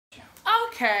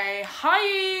Okay,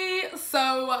 hi.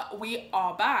 So we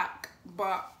are back,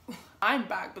 but I'm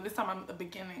back, but this time I'm at the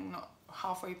beginning, not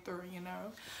halfway through, you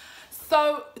know.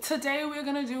 So today we're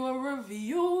gonna do a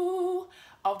review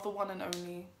of the one and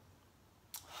only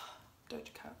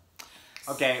Doja Cat.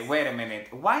 Okay, wait a minute.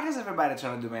 Why does everybody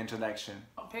try to do my introduction?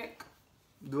 I'll pick.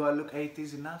 Do I look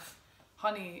 80s enough?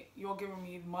 Honey, you're giving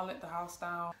me mullet the house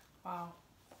down. Wow.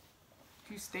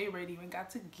 You stay ready, you ain't got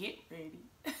to get ready.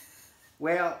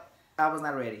 Well, I was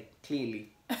not ready, clearly.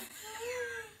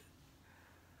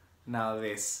 Now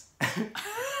this.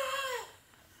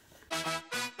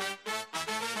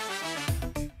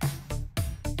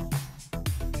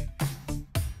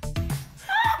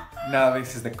 Now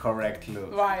this is the correct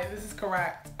look. Right, this is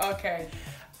correct. Okay.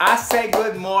 I say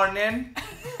good morning.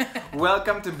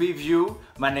 Welcome to BeeView.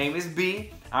 My name is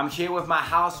B. I'm here with my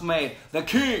housemate, the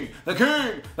king, the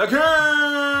king, the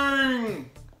king!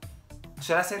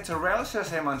 Should I say Terrel or should I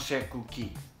say Manche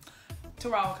Cookie?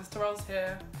 Terrel, because Terrel's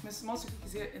here. Mr. Monster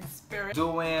Cookie's here in spirit.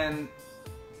 Doing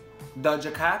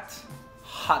Doja Cat,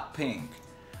 Hot Pink.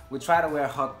 We tried to wear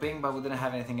hot pink, but we didn't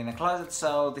have anything in the closet,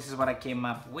 so this is what I came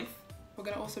up with. We're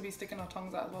gonna also be sticking our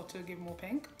tongues out as well to give more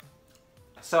pink.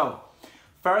 So,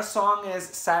 first song is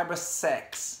Cyber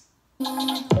Sex.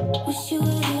 Wish you were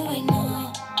here right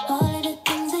now. All of the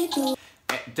things I do.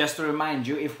 Just to remind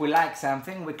you, if we like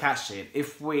something, we catch it.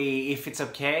 If it's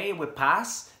okay, we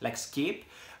pass, like skip.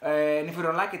 And if we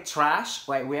don't like it, trash.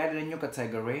 Like we added a new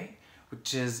category,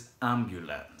 which is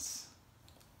ambulance.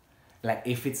 Like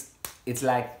if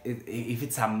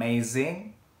it's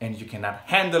amazing and you cannot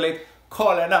handle it,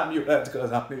 call an ambulance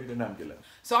because I need an ambulance.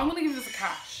 So I'm gonna give this a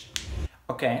cash.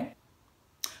 Okay.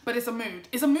 But it's a mood.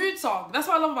 It's a mood song. That's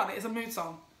what I love about it. It's a mood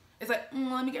song. It's like,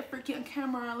 let me get freaky on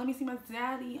camera. Let me see my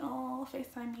daddy. Oh,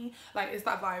 FaceTime me. Like, it's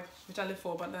that vibe, which I live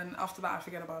for. But then after that, I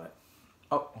forget about it.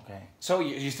 Oh, okay. So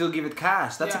you still give it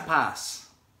cash. That's Yeah. a pass.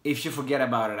 If you forget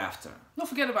about it after. Not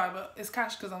forget about it, but it's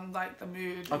cash because I'm like the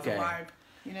mood. It's Okay. the vibe.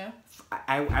 You know?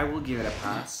 I will give it a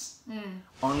pass.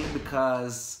 Only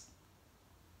because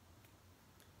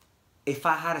if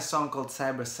I had a song called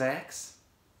Cyber Sex,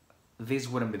 this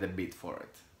wouldn't be the beat for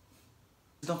it.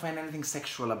 I don't find anything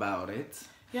sexual about it.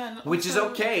 Yeah. And Which is also-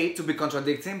 okay to be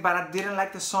contradicting, but I didn't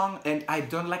like the song and I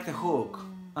don't like the hook.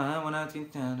 I wanna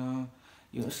think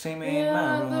you see me in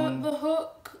my room. the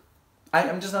hook.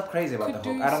 I'm just not crazy about the could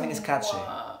hook. do I don't think it's some catchy.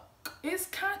 work. It's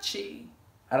catchy,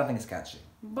 I don't think it's catchy.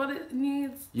 but it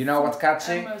needs. You know what's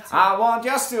catchy? MOT. I want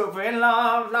your stupid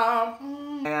love, love.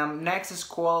 Next is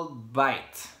called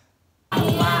Bite.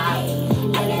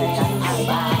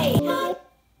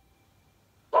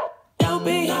 Don't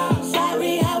be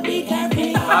sorry, I'll be careful.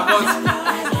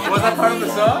 Was that part of the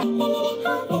song?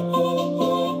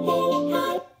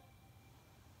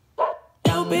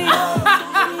 Don't be sorry,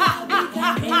 I'll be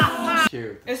careful.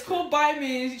 Cute. It's called By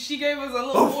Me. She gave us a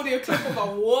little audio clip of a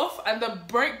wolf, and the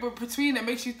break between it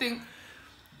makes you think,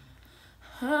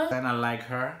 huh? Then I like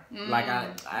her. Like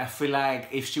I feel like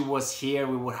if she was here,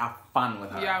 we would have fun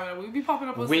with her. Yeah, we'd be popping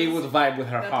up. We would vibe with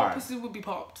her The hard. pussy would be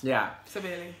popped. Yeah.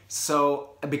 Severely.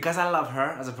 So because I love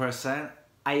her as a person,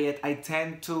 I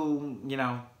tend to, you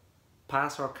know,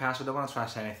 pass or cash. I don't want to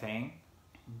trash anything,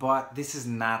 but this is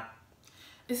not.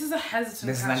 This is a hesitant.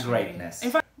 This is not catch me. greatness.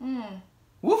 In fact,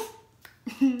 Woof.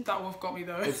 that wolf got me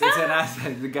though. It's a nice.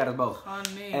 We got it both.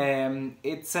 Honey.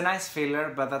 It's a nice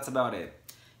filler, but that's about it.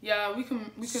 Yeah, we can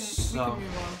move on.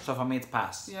 So for me, it's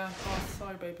pass. Yeah. Oh,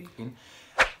 sorry, baby.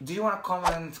 Do you want to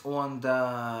comment on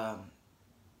the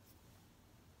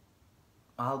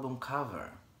album cover?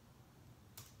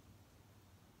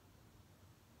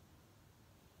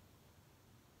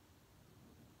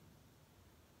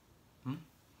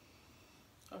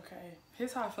 Okay.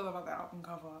 Here's how I feel about the album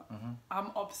cover.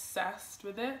 I'm obsessed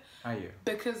with it. Are you?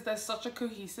 Because there's such a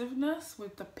cohesiveness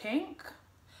with the pink.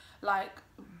 Like,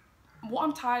 what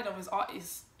I'm tired of is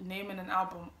artists naming an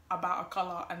album about a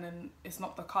colour and then it's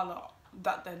not the colour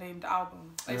that they named the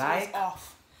album. It's always Like?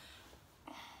 off.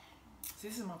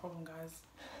 This is my problem, guys.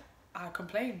 I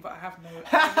complain, but I have no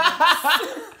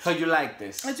evidence. So you like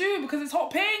this? I do, because it's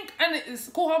hot pink and it's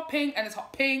called hot pink and it's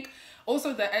hot pink.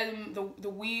 Also, the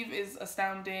weave is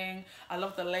astounding. I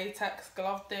love the latex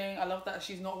glove thing. I love that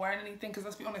she's not wearing anything, because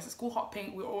let's be honest, it's called hot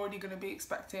pink. We're already going to be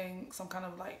expecting some kind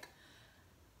of like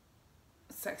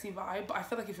sexy vibe. But I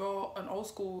feel like if you're an old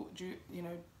school, you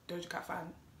know, Doja Cat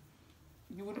fan,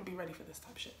 you wouldn't be ready for this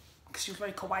type of shit. Because she was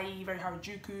very kawaii, very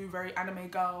Harajuku, very anime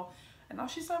girl. And now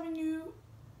she's serving you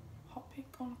hot pink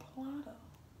on platter.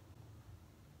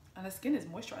 And her skin is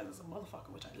moisturized as a motherfucker,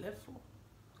 which I live for.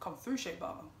 Come through, Shea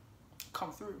Butter.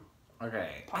 Come through.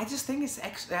 Okay. I just think it's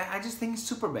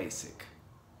super basic.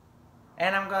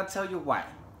 And I'm gonna tell you why.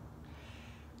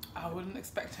 I wouldn't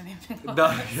expect anything like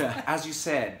that. As you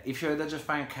said, if you're a Doja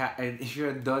fan cat, if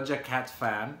you're a Doja Cat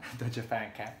fan, Doja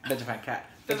fan cat.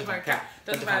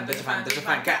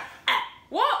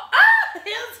 What?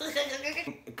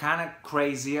 Kind of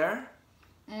crazier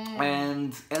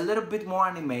and a little bit more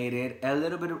animated, a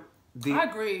little bit I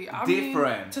agree. I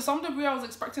different. mean, to some degree, I was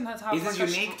expecting her to have. Is this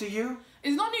unique to you?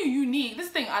 It's not unique. This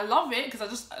thing, I love it because I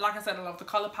just, like I said, I love the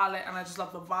color palette and I just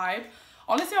love the vibe.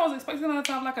 Honestly, I was expecting her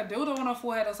to have like a dildo on her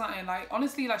forehead or something. Like,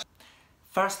 honestly, like.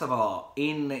 First of all,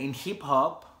 in hip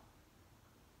hop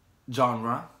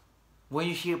genre, when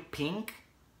you hear Pink,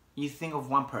 you think of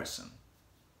one person.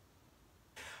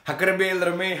 How could it be a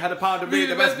little me? Had a pound to be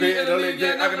the best beat in the league.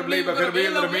 I couldn't believe I could be a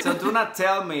little me. So do not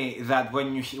tell me that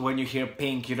when you hear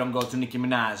Pink, you don't go to Nicki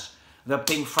Minaj. The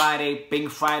Pink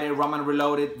Friday, Roman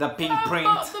Reloaded, the Pink Print.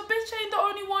 But the bitch ain't the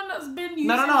only one that's been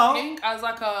using Pink as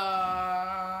like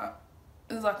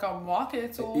a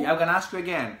market tool. I'm gonna ask you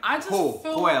again. I just feel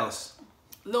who else?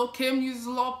 Lil Kim uses a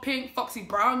lot of Pink. Foxy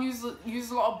Brown uses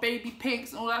a lot of baby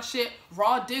pinks and all that shit.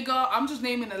 Raw Digger. I'm just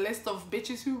naming a list of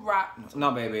bitches who rap.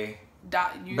 No, baby.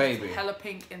 That use hella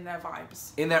Pink in their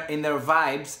vibes. In their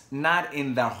vibes, not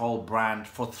in their whole brand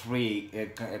for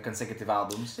 3 consecutive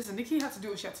albums. Listen, Nicki had to do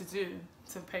what she had to do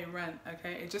to pay rent,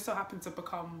 okay? It just so happened to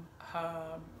become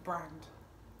her brand.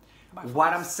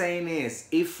 What I'm saying is,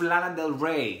 if Lana Del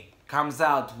Rey comes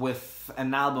out with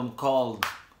an album called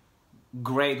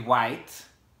Great White,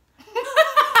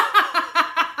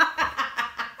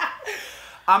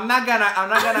 I'm not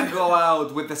gonna go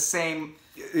out with the same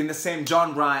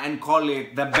genre and call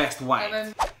it the best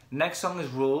white. Next song is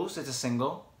Rules. It's a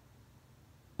single.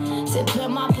 Say play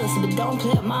my pussy, but don't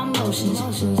play up my emotions.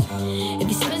 If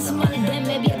you spend some money, then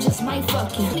maybe I just might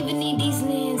fuck you. Even need these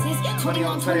lenses. 20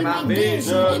 on 20 my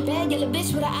vision. Bad yellow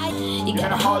bitch with an eye. You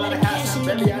got a whole lot of cash, and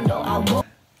baby, I know I won't.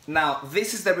 Now,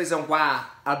 this is the reason why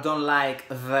I don't like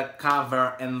the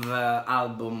cover and the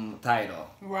album title.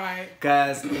 Right.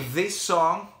 Because this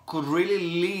song could really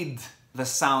lead the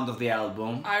sound of the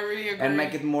album. I really agree. And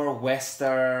make it more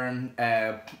Western.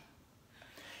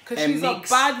 Cause she's a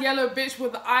bad yellow bitch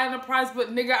with the eye on the prize, but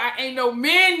nigga, I ain't no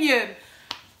minion.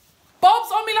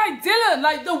 Bob's on me like Dylan.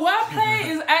 Like, the wordplay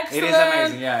is excellent. It is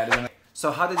amazing, yeah. It is amazing.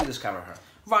 So how did you discover her?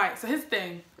 Right, so his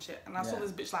thing, shit, and I saw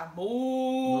this bitch like,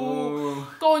 moo.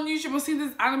 Go on YouTube and see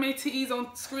this anime titties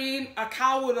on screen, a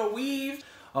cow with a weave.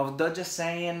 Of Doja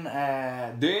saying,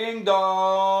 ding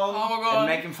dong, oh my God, and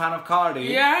making fun of Cardi.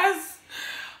 Yes.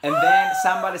 And then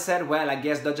somebody said, well, I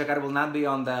guess Doja Cat will not be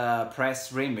on the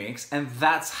press remix, and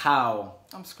that's how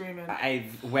I'm screaming. I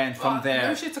went from there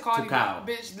no shit to Cardi, cow.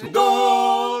 Bitch,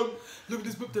 dog. Look at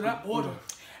this whip to that border.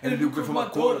 And look for my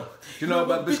quarter. You know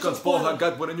about bitch got spoiled. I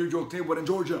got one in New York, take one in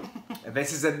Georgia.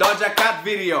 This is a Doja Cat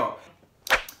video.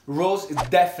 Rose is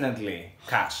definitely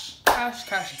cash.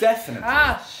 Cash. Definitely.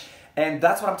 Cash. And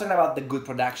that's what I'm talking about, the good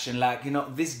production. Like, you know,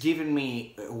 this giving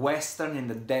me Western in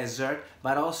the desert,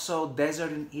 but also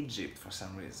desert in Egypt for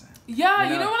some reason. Yeah,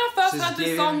 you know when I first heard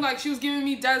this song, like, she was giving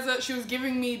me desert, she was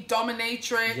giving me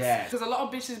dominatrix. Yeah. Because a lot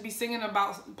of bitches be singing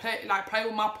about, play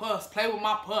with my purse, play with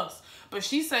my purse. But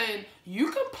she's saying,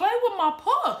 you can play with my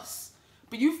purse,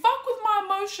 but you fuck with my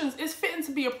emotions, it's fitting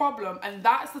to be a problem. And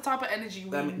that's the type of energy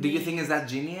we need. Do you think is that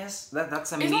genius?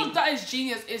 That's amazing. It's not that it's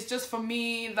genius, it's just for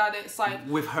me that it's like...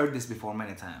 We've heard this before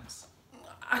many times.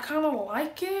 I kind of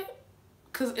like it.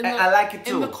 Because I like it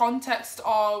too. In the context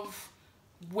of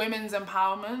women's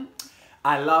empowerment.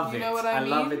 I love it. You know what I mean?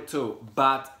 Love it too.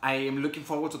 But I am looking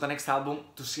forward to the next album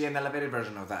to see an elevated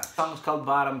version of that. The song is called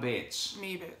Bottom Bitch.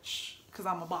 Me bitch. Because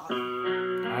I'm a bottom.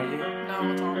 Are you? No,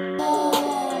 I'm a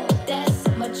top. That's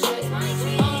my trick.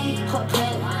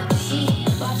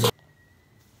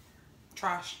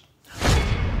 Trash.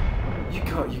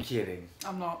 You kidding?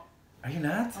 I'm not. Are you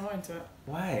not? I'm not into it.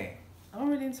 Why? I'm not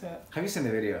really into it. Have you seen the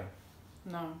video?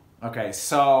 No. Okay,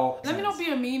 so... Let me not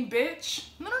be a mean bitch.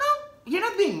 No. You're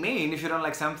not being mean if you don't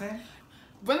like something.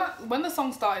 When the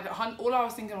song started, all I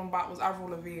was thinking about was Avril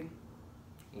Lavigne.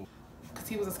 Because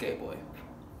he was a skater boy.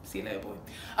 See you later, boy.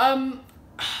 I'm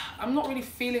not really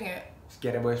feeling it.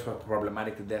 Skater boys were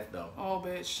problematic to death, though. Oh,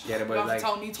 bitch. Skater boys, you have like, to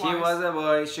tell me twice. he was a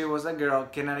boy, she was a girl.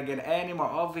 Cannot get any more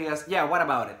obvious. Yeah, what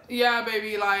about it? Yeah,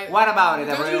 baby, like... What about it,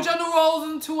 Don't Avril? do gender roles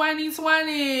in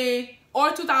 2020 or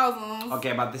 2000s.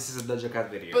 Okay, but this is a Doja Cat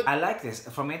video. But I like this.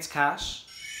 For me, it's cash.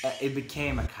 It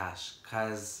became a cash.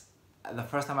 Because the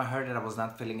first time I heard it, I was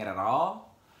not feeling it at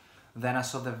all. Then I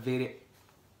saw the video...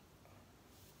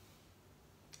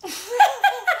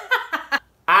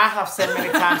 I have said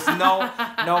many times,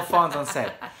 no phones on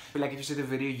set. But like if you see the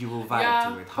video, you will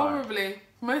vibe to it hard. Probably.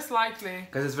 Most likely.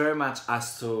 Because it's very much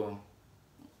us two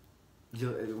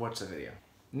You watch the video.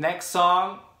 Next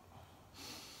song.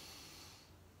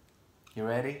 You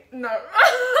ready? No.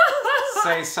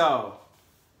 Say So.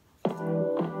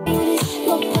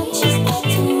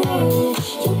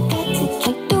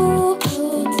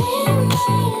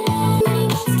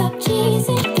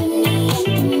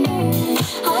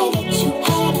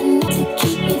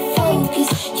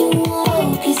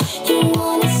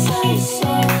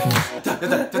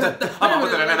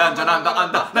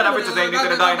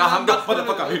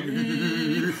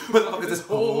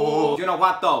 You know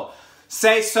what though?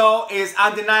 Say So is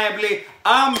undeniably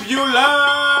ambulance.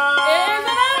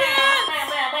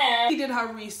 He did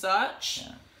her research.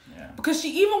 Yeah. Because she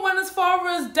even went as far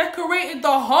as decorated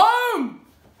the home.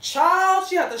 Child,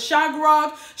 she had the shag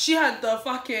rug. She had the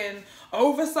fucking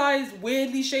oversized,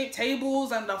 weirdly shaped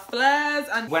tables and the flares.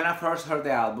 And when I first heard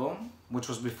the album, which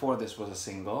was before this was a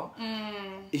single,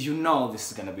 you know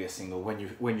this is gonna be a single when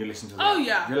you listen to the album.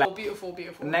 yeah. You're like, Oh, beautiful,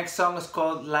 beautiful. the next song is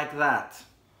called Like That.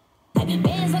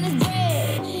 Bands on his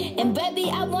bread. And baby,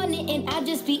 I want it, and I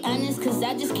just be honest, cause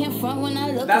I just can't front when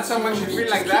I look. That song makes you feel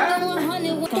like that?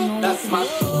 That's my...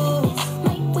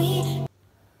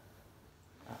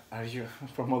 Are you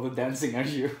from all the dancing? Are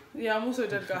you? Yeah, I'm also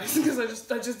dead, guys, because I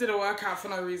just did a workout for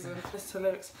no reason. Listen to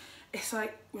lyrics. It's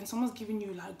like when someone's giving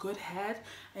you like good head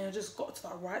and you just got to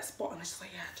that right spot and it's just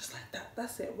like, yeah, just like that.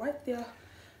 That's it, right there.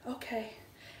 Okay.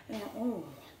 And oh.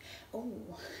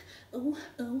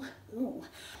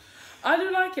 I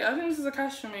do like it. I think this is a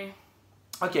cash for me.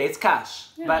 Okay, it's cash,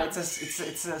 Yeah. but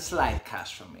it's a slight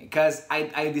cash for me because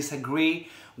I disagree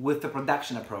with the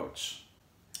production approach.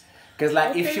 Because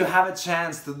like if you have a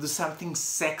chance to do something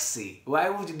sexy, why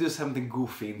would you do something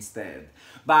goofy instead?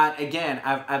 But again,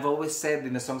 I've always said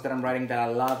in the songs that I'm writing that I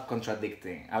love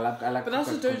contradicting. I like. But that's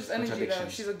just Doja's energy though.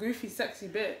 She's a goofy, sexy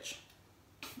bitch.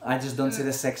 I just don't see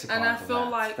the sexy part. And I of feel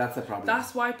that. like that's the problem.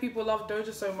 That's why people love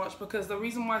Doja so much, because the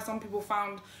reason why some people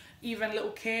found even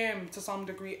Lil' Kim to some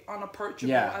degree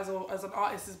unapproachable as an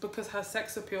artist is because her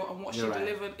sex appeal and what she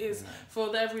delivered is for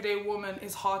the everyday woman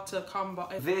is hard to come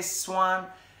by. This one,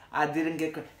 I didn't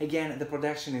get. Again, the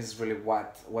production is really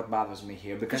what bothers me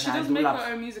here because she does make her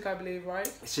own music, I believe, right?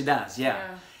 She does,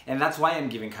 yeah. And that's why I'm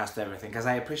giving cast to everything because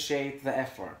I appreciate the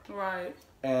effort. Right.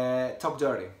 Top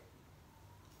Dirty.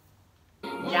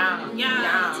 Yeah.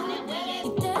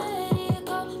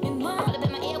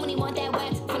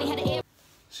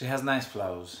 She has nice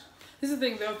flows. This is the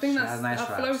thing, though. I think that's nice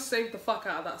her flow saved the fuck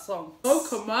out of that song. So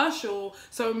commercial,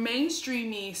 so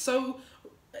mainstreamy, so.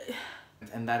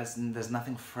 And there's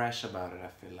nothing fresh about it. I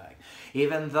feel like,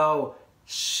 even though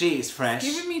she's fresh.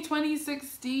 Giving me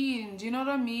 2016. Do you know what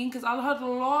I mean? Because I heard a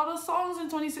lot of songs in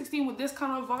 2016 with this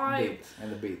kind of vibe.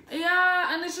 The beat.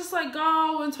 Yeah, and it's just like,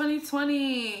 go in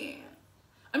 2020.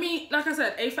 I mean, like I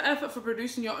said, A for effort for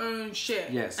producing your own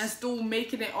shit. Yes. And still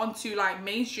making it onto like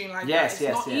mainstream like yes,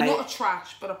 that. It's yes. not a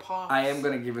trash, but a pass. I am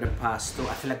gonna give it a pass too.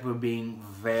 I feel like we're being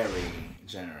very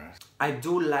generous. I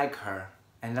do like her,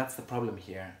 and that's the problem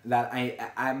here. That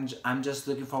I'm just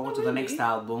looking forward to the next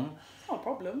album. It's not a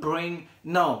problem.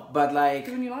 But like.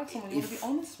 When you like someone, you want to be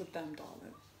honest with them,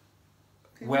 darling.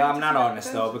 Well, I'm not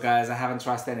honest though because I haven't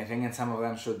trusted anything, and some of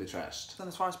them should be trashed. And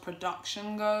as far as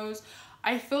production goes,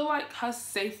 I feel like her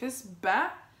safest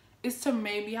bet is to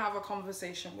maybe have a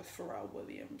conversation with Pharrell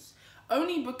Williams.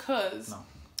 Only because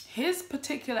his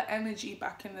particular energy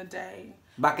back in the day.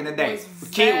 Was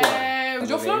keyword.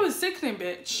 Your flow is sickening,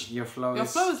 bitch. Your flow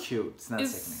is cute. It's not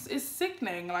sickening. It's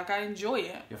sickening. Like, I enjoy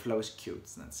it. Your flow is cute.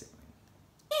 It's not sickening.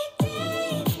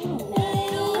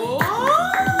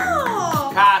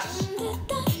 Oh! Cash.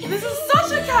 This is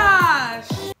such a cash.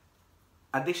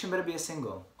 Addiction better be a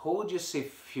single. Who would you see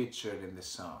featured in this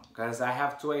song? Because I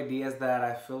have two ideas that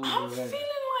I feel. I'm feeling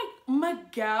like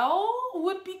Miguel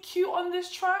would be cute on this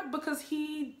track because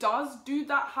he does do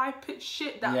that high pitched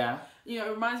shit that you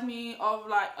know reminds me of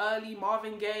like early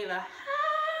Marvin Gaye.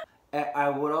 Like, I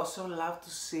would also love to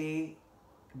see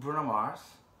Bruno Mars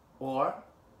or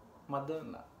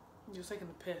Madonna. You're taking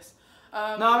the piss.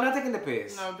 No, I'm not taking the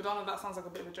piss. No, Madonna, that sounds like a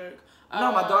bit of a joke.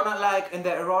 No, Madonna like in the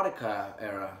erotica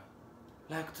era.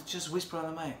 Like to just whisper on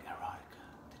the mic, erotica,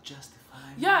 to justify.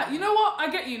 Yeah, you know what? I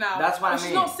get you now. That's what I mean.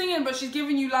 She's not singing, but she's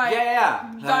giving you like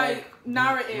like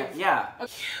narrative. Yeah.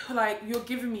 Like you're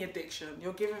giving me addiction.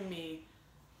 You're giving me,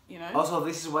 you know. Also,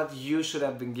 this is what you should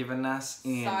have been giving us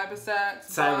in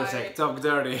Cybersex, Talk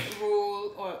Dirty.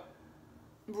 Rules.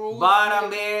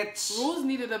 Bottom bitch. Rules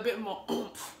needed a bit more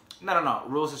oomph. No.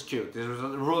 Rules is cute.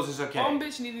 Rules is okay. Bottom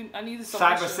bitch I needed some.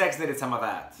 Cybersex needed some of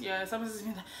that. Yeah, Cybersex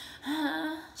needed.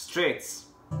 Streets.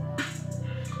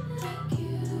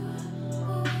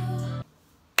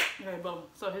 Okay, boom.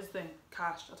 So his thing,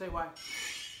 cash. I'll tell you why.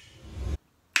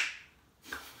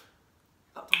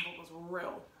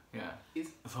 real. Yeah.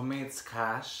 For me, it's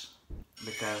Cash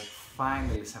because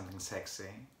finally something sexy,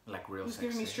 like real It's sexy.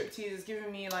 giving me striptease. It's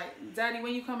giving me like, Daddy,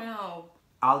 when you coming home?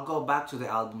 I'll go back to the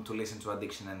album to listen to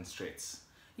Addiction and Streets.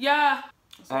 Yeah.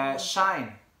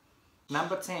 Shine,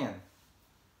 number 10.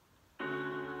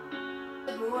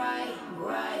 Bright,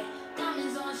 bright,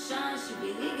 diamonds on shine, should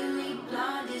be legally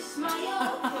blind. It's my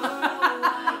old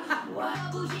pearl, white,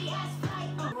 bougie ass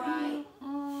flight, right.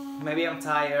 Maybe I'm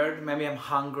tired, maybe I'm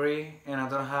hungry, and I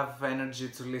don't have energy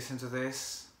to listen to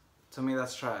this. To me,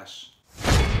 that's trash.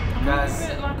 I'm gonna give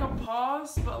it like a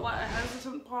pass, but like a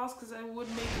hesitant pass because it would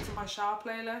make it to my shower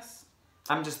playlist.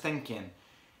 I'm just thinking,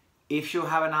 if you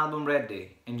have an album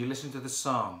ready and you listen to the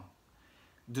song,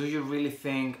 do you really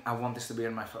think I want this to be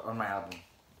on my album?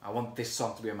 I want this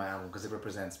song to be on my album because it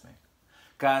represents me.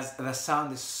 Because the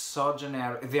sound is so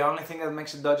generic. The only thing that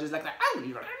makes it dodgy is like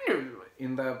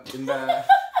in the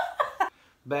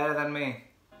better than me.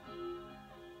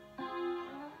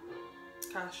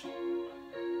 Cash.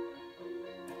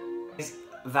 Is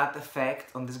that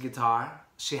effect on this guitar?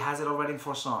 She has it already in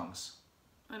 4 songs.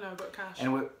 I know, but Cash.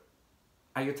 And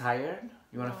are you tired?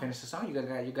 You wanna finish the song?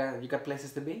 You got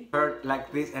places to be? Heard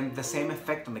like this and the same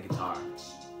effect on the guitar.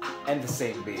 And the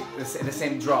same beat, the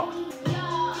same drop.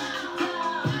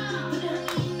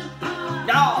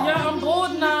 Yeah, I'm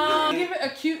bored now. Give it a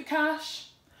cute Cash.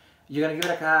 You're gonna give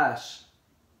it a Cash.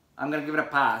 I'm gonna give it a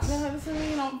pass. Yeah, that's what I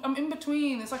mean. I'm in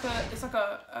between. It's like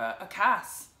a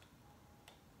Cass.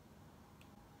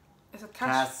 It's a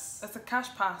cash. It's a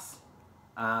cash pass.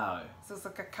 Oh. So it's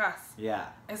like a Cass. Yeah.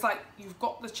 It's like you've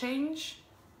got the change,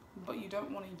 but you don't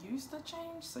want to use the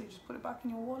change, so you just put it back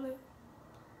in your wallet.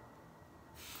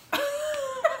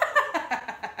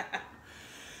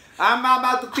 I'm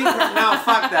about to think right now.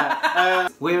 Fuck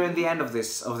that. We're in the end of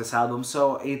this album,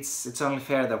 so it's only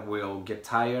fair that we'll get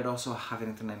tired. Also,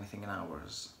 haven't eaten anything in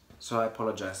hours, so I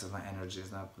apologize if my energy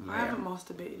is not there. I haven't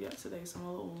masturbated yet today, so I'm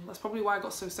a little. That's probably why I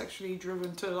got so sexually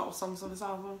driven to a lot of songs on this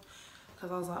album,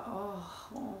 because I was like, oh.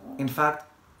 In fact,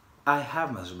 I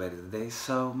have masturbated today,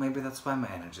 so maybe that's why my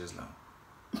energy is low.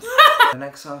 The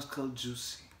next song is called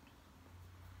Juicy.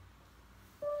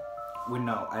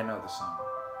 I know the song.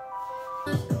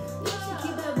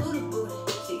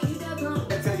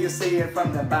 Until you see it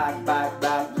from the back.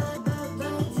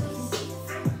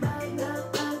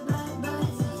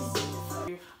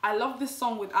 I love this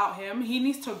song without him. He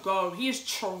needs to go. He is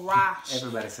trash.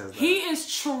 Everybody says that. He is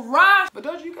trash. But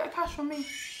don't you get a Cash from me?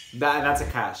 That's a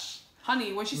Cash.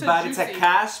 Honey, when she said But Juicy, it's a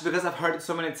Cash because I've heard it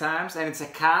so many times, and it's a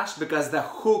Cash because the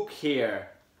hook here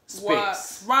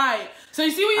speaks. Right. So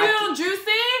you see what you did on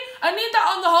Juicy? I need that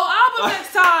on the whole album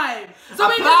next time. So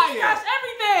we Apply can it. Cash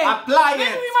everything. Apply Maybe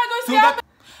it. we might go see album.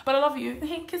 But I love you.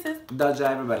 Kisses. Doja,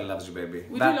 everybody loves you, baby.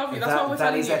 We do love you. That's what we're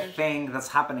telling you. That is a thing that's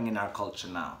happening in our culture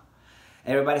now.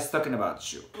 Everybody's talking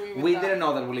about you. We didn't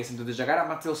know that we listened to Doja Cat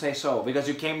until Say So, because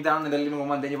you came down in the living room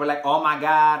one day and you were like, oh my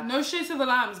god. No shade to the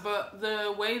lambs, but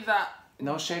the way that...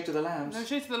 No shade to the lambs. No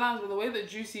shade to the lambs, but the way that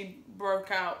Juicy broke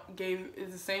out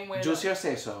is the same way. Juicy or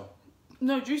Say So?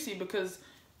 No, Juicy, because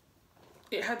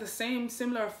it had the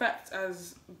similar effect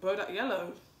as Bodak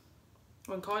Yellow.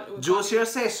 When Juicy or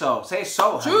Say So? Say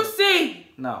So. Juicy!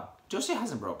 No. Juicy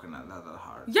hasn't broken that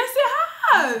hard. Yes, it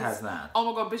has! It has not. Oh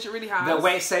my god, bitch, it really has. The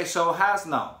way Say So has?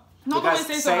 No. Not because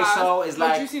the way Say So has, is but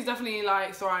like... Juicy's definitely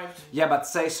like thrived. Yeah, but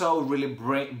Say So really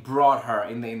brought her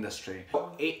in the industry.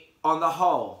 On the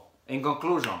whole, in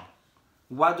conclusion,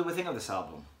 what do we think of this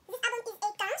album? This album is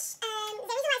a Cash, and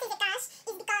the reason why I say it's a Cash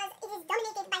is because it is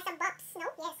dominated by some bops. No,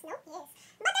 yes.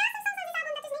 But there are some songs on this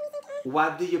album that just made me think,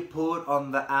 What do you put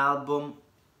on the album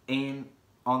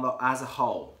as a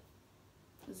whole?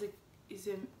 Is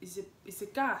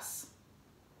it gas?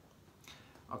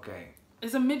 Okay.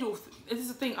 It's a middle. It is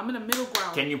a thing. I'm in a middle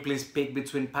ground. Can you please pick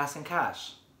between Pass and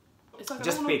Cash? It's like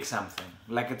Just pick something.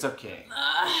 Like it's okay.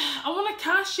 I want to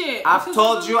cash it. I've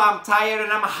told you I'm tired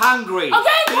and I'm hungry.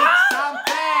 Okay, pick cash!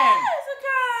 something. It's a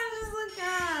cash. It's a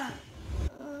cash.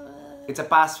 It's a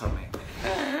pass for me.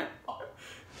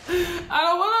 I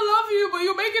don't want to love you, but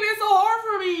you're making it so hard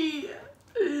for me.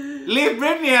 Leave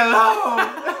Britney alone.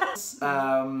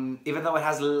 Even though it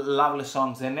has lovely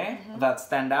songs in it that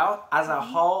stand out, as a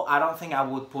whole, I don't think I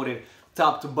would put it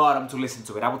top to bottom to listen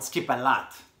to it. I would skip a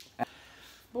lot.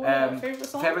 Favorite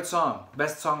song? Favorite song,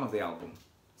 best song of the album.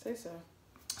 Say So.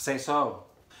 Say So.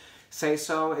 Say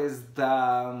So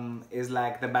is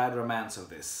like the bad romance of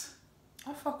this.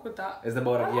 I fuck with that. It's the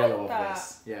Bodak Yellow of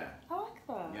this. Yeah. I like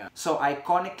that. Yeah. So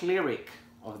iconic lyric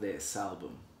of this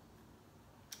album.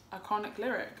 Iconic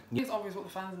lyric. It's obvious what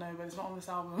the fans know, but it's not on this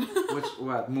album.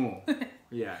 What? Moo.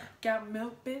 Yeah. Got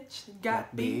milk, bitch.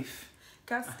 Got beef.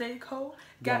 got steak, ho,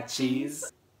 Got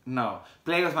cheese. No.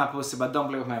 Play with my pussy, but don't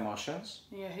play with my emotions.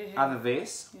 Yeah, Either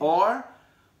this, or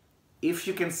if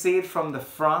you can see it from the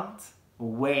front,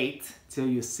 wait till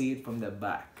you see it from the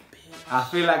back. I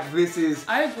feel like this is...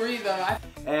 I agree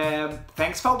though.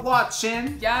 Thanks for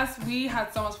watching. Yes, we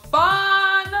had so much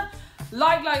fun.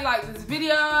 Like this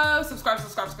video. Subscribe.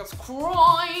 Follow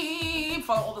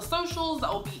all the socials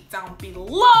that will be down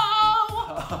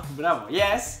below. Bravo,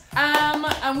 yes.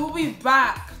 And we'll be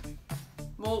back.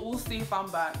 We'll see if I'm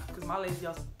back, because my lazy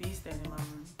ass be staying in my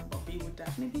room. But B would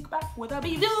definitely be back with a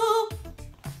BeeView.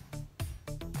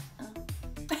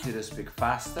 I need you to speak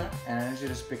faster and I need you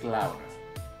to speak louder.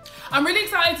 I'm really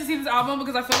excited to see this album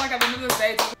because I feel like at the end of the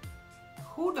day...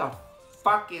 Who the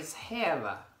fuck is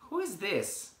Heather? Who is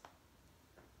this?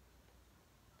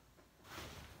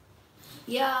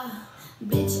 Yeah,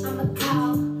 bitch, I'm a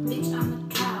cow. Bitch, I'm a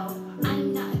cow.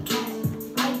 I'm not a cat.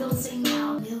 I don't say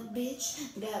now. Little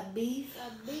bitch, got beef,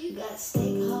 got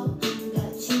steak, ho,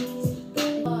 got cheese,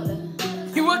 got butter.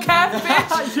 You a cat,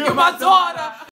 bitch? You're my daughter.